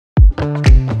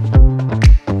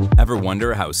Ever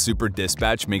wonder how Super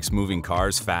Dispatch makes moving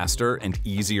cars faster and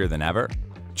easier than ever?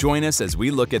 Join us as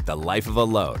we look at the life of a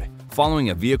load, following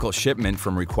a vehicle shipment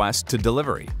from request to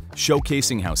delivery,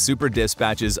 showcasing how Super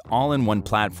Dispatch's all-in-one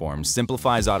platform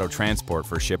simplifies auto transport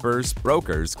for shippers,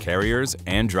 brokers, carriers,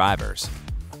 and drivers.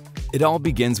 It all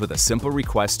begins with a simple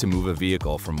request to move a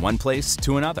vehicle from one place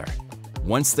to another.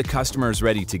 Once the customer is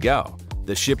ready to go,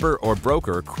 the shipper or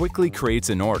broker quickly creates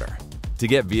an order. To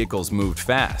get vehicles moved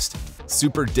fast,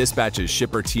 Super Dispatch's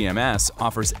Shipper TMS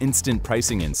offers instant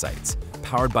pricing insights,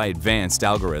 powered by advanced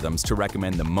algorithms to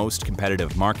recommend the most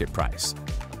competitive market price.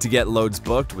 To get loads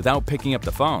booked without picking up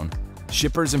the phone,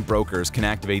 shippers and brokers can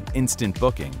activate instant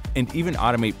booking and even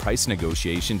automate price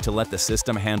negotiation to let the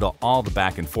system handle all the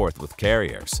back and forth with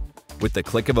carriers. With the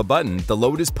click of a button, the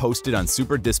load is posted on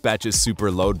Super Dispatch's Super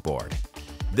Load Board.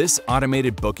 This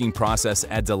automated booking process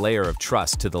adds a layer of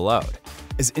trust to the load,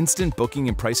 as instant booking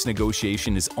and price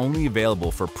negotiation is only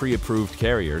available for pre-approved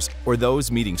carriers or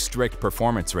those meeting strict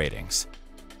performance ratings.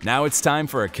 Now it's time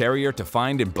for a carrier to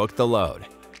find and book the load.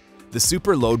 The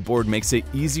Super Load Board makes it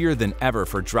easier than ever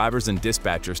for drivers and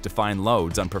dispatchers to find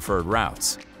loads on preferred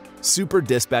routes. Super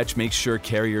Dispatch makes sure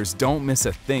carriers don't miss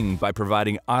a thing by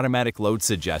providing automatic load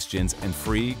suggestions and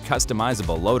free,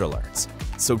 customizable load alerts,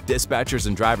 so dispatchers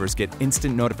and drivers get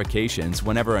instant notifications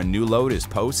whenever a new load is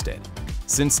posted.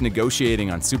 Since negotiating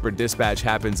on Super Dispatch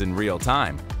happens in real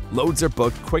time, loads are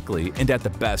booked quickly and at the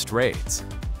best rates.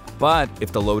 But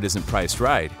if the load isn't priced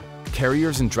right,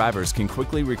 carriers and drivers can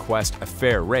quickly request a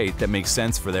fair rate that makes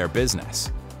sense for their business.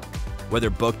 Whether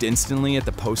booked instantly at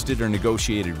the posted or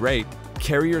negotiated rate,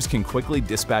 carriers can quickly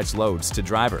dispatch loads to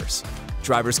drivers.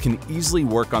 Drivers can easily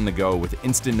work on the go with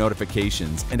instant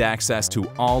notifications and access to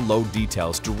all load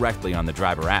details directly on the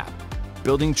driver app.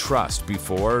 Building trust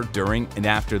before, during, and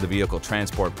after the vehicle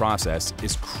transport process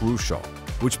is crucial,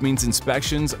 which means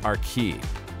inspections are key.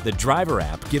 The driver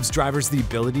app gives drivers the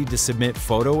ability to submit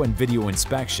photo and video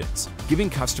inspections, giving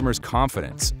customers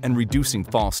confidence and reducing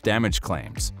false damage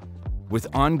claims. With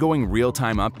ongoing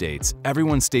real-time updates,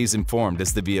 everyone stays informed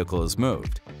as the vehicle is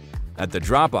moved. At the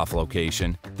drop-off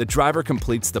location, the driver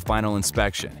completes the final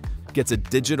inspection, gets a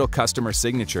digital customer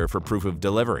signature for proof of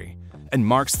delivery, and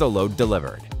marks the load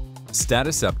delivered.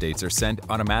 Status updates are sent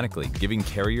automatically, giving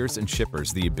carriers and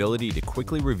shippers the ability to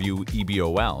quickly review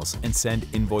EBOLs and send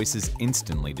invoices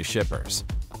instantly to shippers.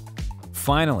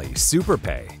 Finally,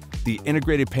 SuperPay, the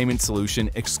integrated payment solution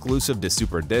exclusive to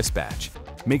Super Dispatch,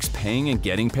 makes paying and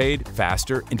getting paid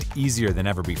faster and easier than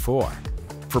ever before.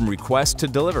 From request to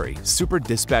delivery, Super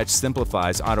Dispatch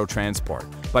simplifies auto transport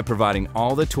by providing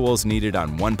all the tools needed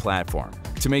on one platform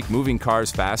to make moving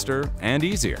cars faster and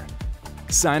easier.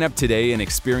 Sign up today and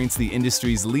experience the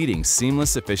industry's leading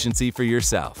seamless efficiency for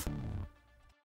yourself.